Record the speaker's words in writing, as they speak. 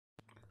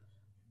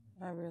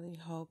I really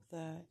hope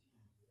that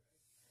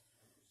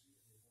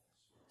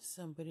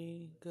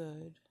somebody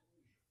good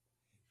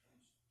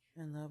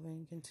and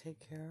loving can take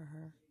care of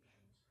her,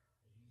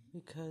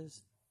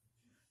 because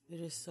it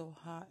is so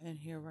hot in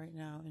here right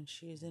now, and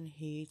she is in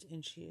heat,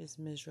 and she is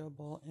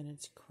miserable, and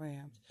it's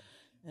cramped.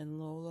 And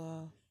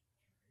Lola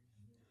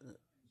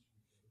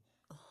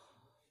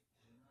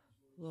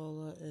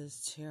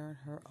is tearing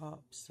her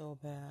up so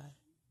bad.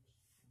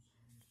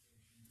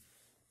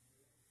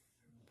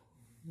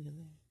 Look at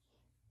that.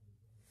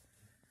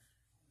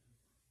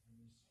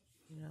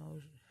 You know,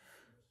 look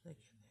at that.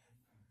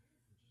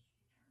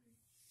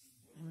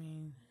 I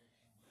mean,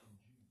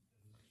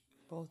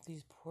 both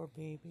these poor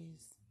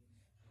babies.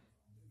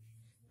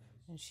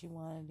 And she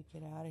wanted to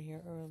get out of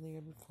here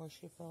earlier before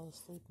she fell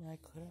asleep, and I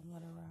couldn't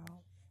let her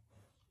out.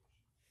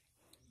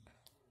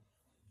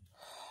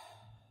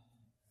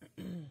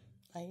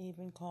 I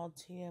even called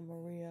Tia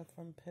Maria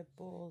from Pit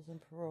Bulls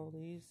and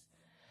Parolees.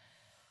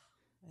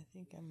 I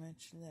think I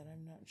mentioned that.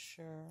 I'm not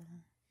sure.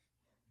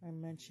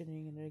 I'm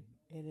mentioning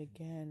it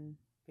again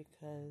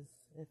because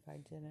if I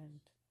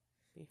didn't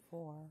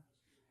before.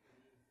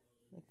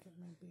 Look at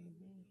my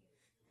baby.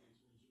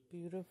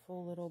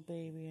 Beautiful little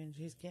baby, and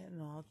she's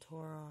getting all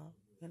tore up.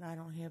 And I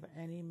don't have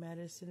any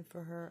medicine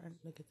for her. And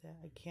look at that.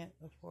 I can't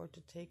afford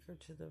to take her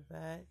to the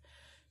vet.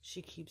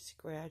 She keeps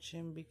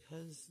scratching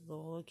because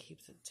Lola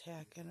keeps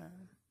attacking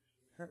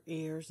her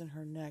ears and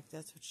her neck.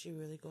 That's what she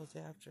really goes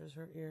after, is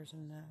her ears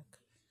and neck.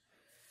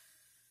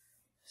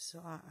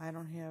 So I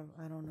don't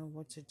know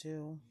what to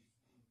do.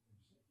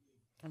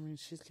 I mean,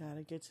 she's got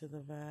to get to the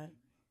vet.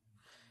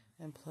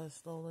 And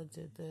plus, Lola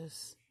did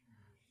this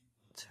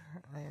to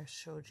her. I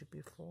showed you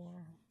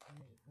before.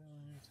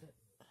 Where is it?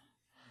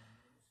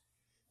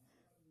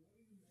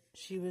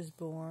 She was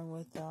born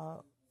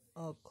without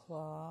a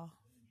claw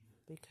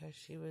because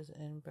she was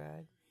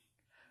inbred.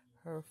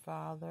 Her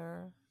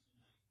father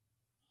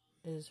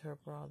is her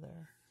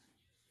brother.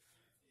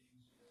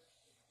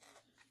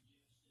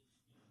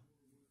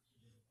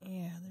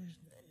 Yeah,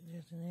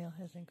 there's the nail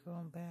hasn't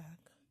grown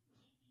back.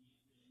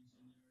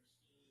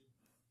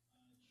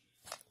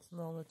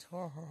 Lola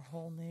tore her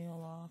whole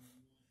nail off.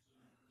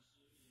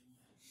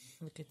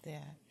 Look at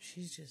that.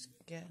 She's just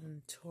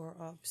getting tore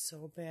up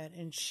so bad,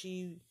 and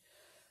she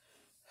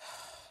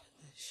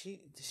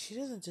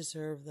doesn't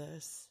deserve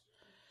this.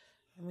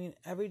 I mean,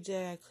 every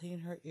day I clean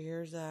her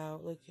ears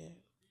out. Look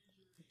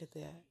at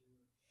that.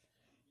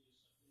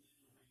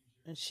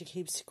 And she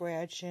keeps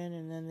scratching,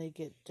 and then they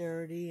get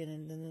dirty,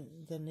 and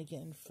then they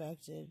get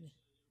infected.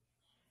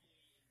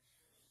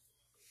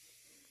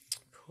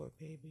 Poor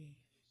baby.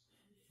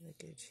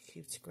 Look at, she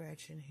keeps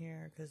scratching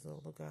here because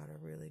Lola got her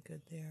really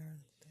good there.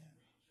 Look at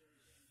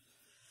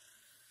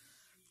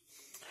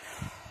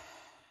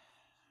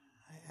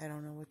that. I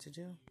don't know what to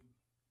do.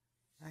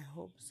 I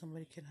hope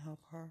somebody can help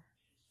her,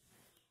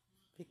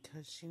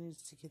 because she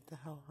needs to get the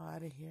hell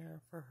out of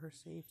here for her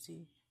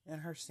safety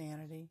and her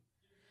sanity,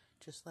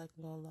 just like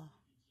Lola.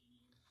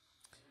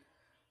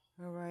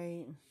 All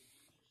right.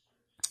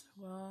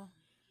 Well,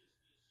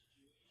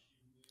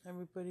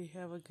 everybody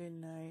have a good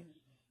night.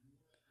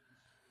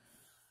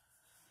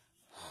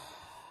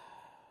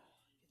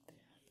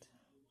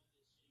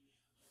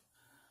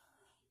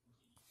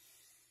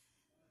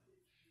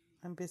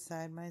 I'm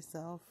beside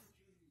myself.